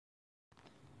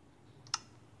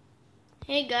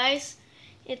Hey guys,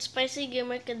 it's Spicy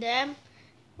Gamer Kadam.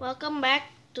 Welcome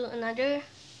back to another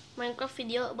Minecraft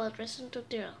video about Redstone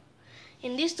tutorial.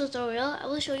 In this tutorial, I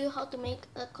will show you how to make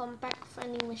a compact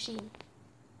vending machine.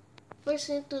 First,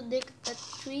 you need to dig a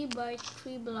 3 by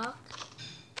 3 block.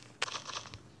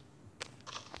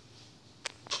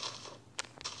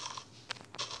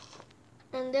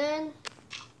 And then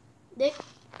dig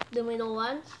the middle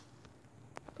one,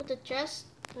 put a chest,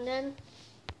 and then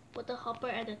put a hopper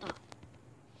at the top.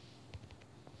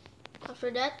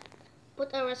 After that, put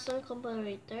a redstone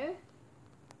comparator.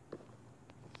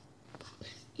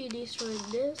 You destroy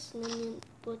this, and then you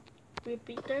put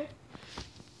repeater,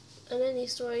 and then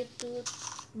destroy 2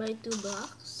 by 2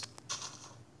 blocks.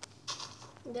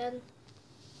 Then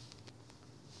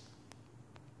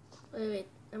wait,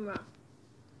 I'm wrong.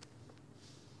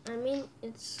 I mean,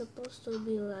 it's supposed to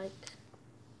be like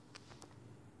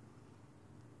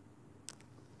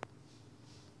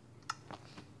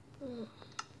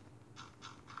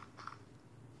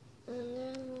and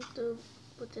then to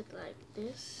put it like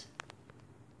this,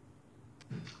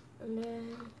 and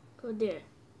then go there.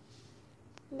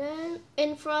 Then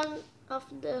in front of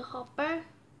the hopper,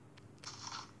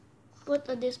 put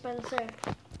a dispenser,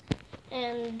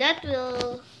 and that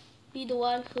will be the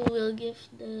one who will give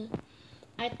the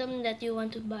item that you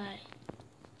want to buy.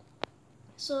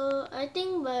 So I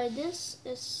think by this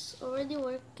is already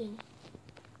working.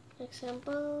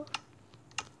 Example,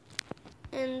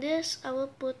 in this I will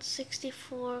put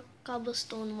 64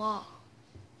 cobblestone wall.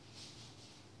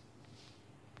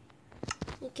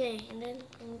 Okay, and then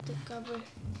I need to cover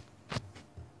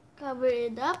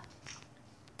it up.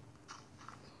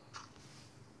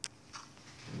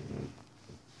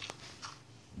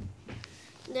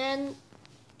 Then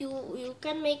you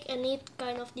can make any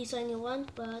kind of design you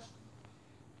want, but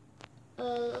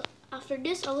after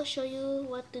this I will show you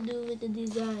what to do with the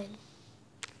design.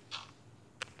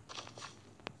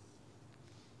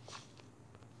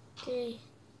 Okay,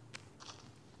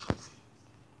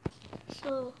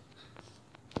 so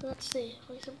let's see.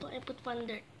 For example, I put one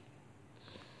dirt,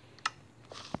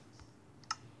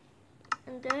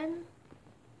 and then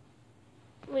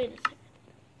wait a second.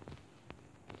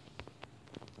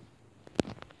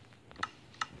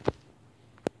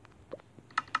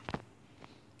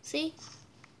 See,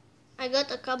 I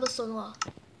got a cobblestone wall.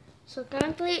 So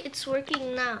currently it's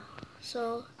working now.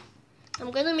 So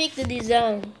I'm gonna make the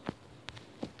design.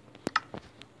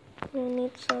 I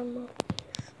need some of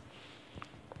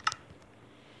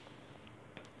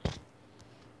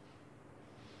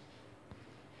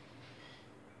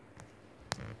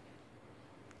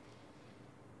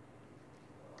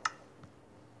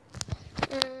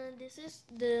this. This is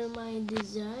my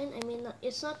design. I mean,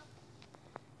 it's not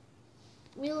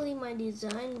really my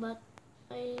design, but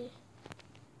I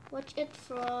watched it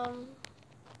from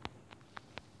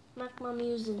Magma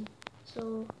Musen.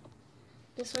 So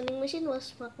this vending machine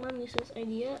was Magma Musen's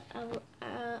idea.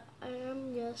 I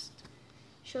am just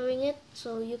showing it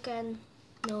so you can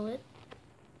know it.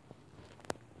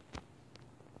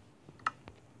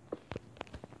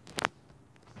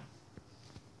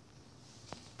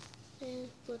 And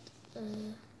put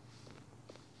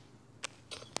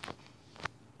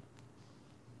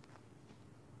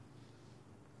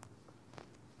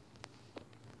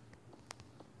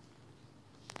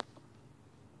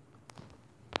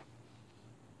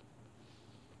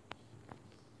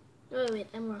wait,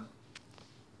 I'm wrong.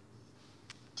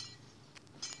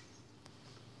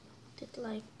 Put it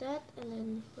like that, and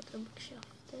then put a bookshelf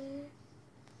there,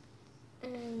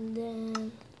 and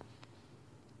then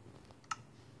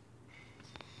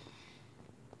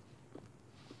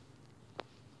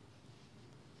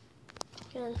you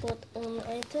can put an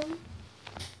item.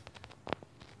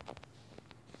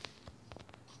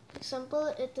 For example,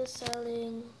 it is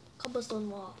selling cobblestone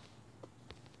wall.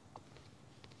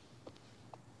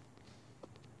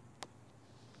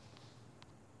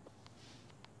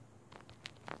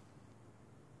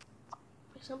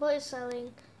 For example, it's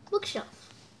selling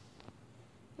bookshelf.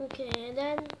 Okay, and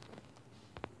then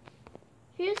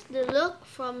here's the look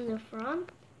from the front.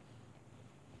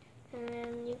 And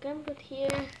then you can put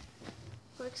here,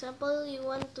 for example, you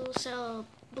want to sell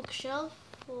a bookshelf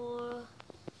for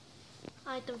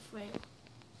item frame.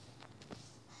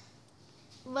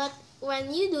 But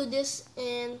when you do this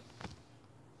in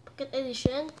Pocket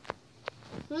Edition,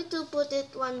 you need to put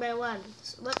it one by one.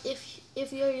 But if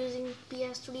you're using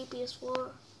PS3,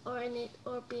 PS4,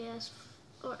 or PS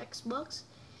or Xbox,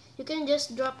 you can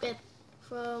just drop it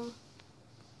from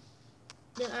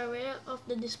the area of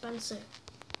the dispenser.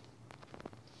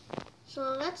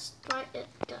 So let's try it,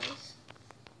 guys.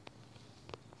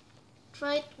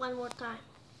 Try it one more time.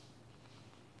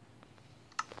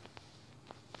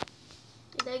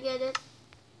 Did I get it?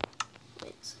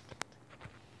 Wait a second.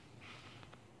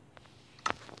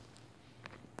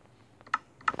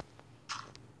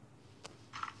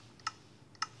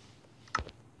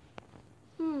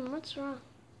 What's wrong?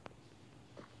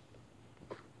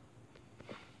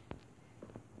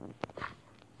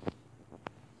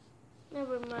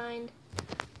 Never mind.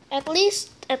 At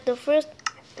least at the first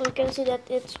we can see that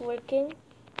it's working.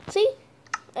 See?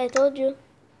 I told you.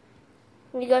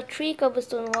 We got 3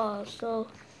 cobblestone walls, so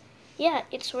yeah,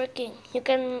 it's working. You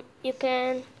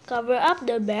can cover up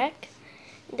the back,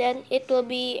 then it will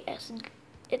be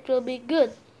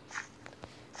good.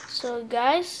 So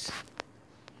guys,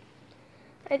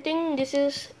 I think this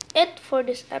is it for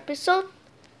this episode.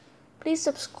 Please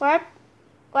subscribe,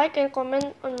 like and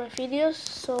comment on my videos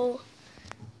so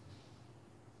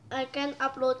I can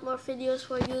upload more videos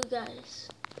for you guys.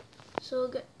 So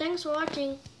thanks for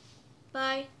watching.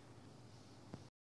 Bye.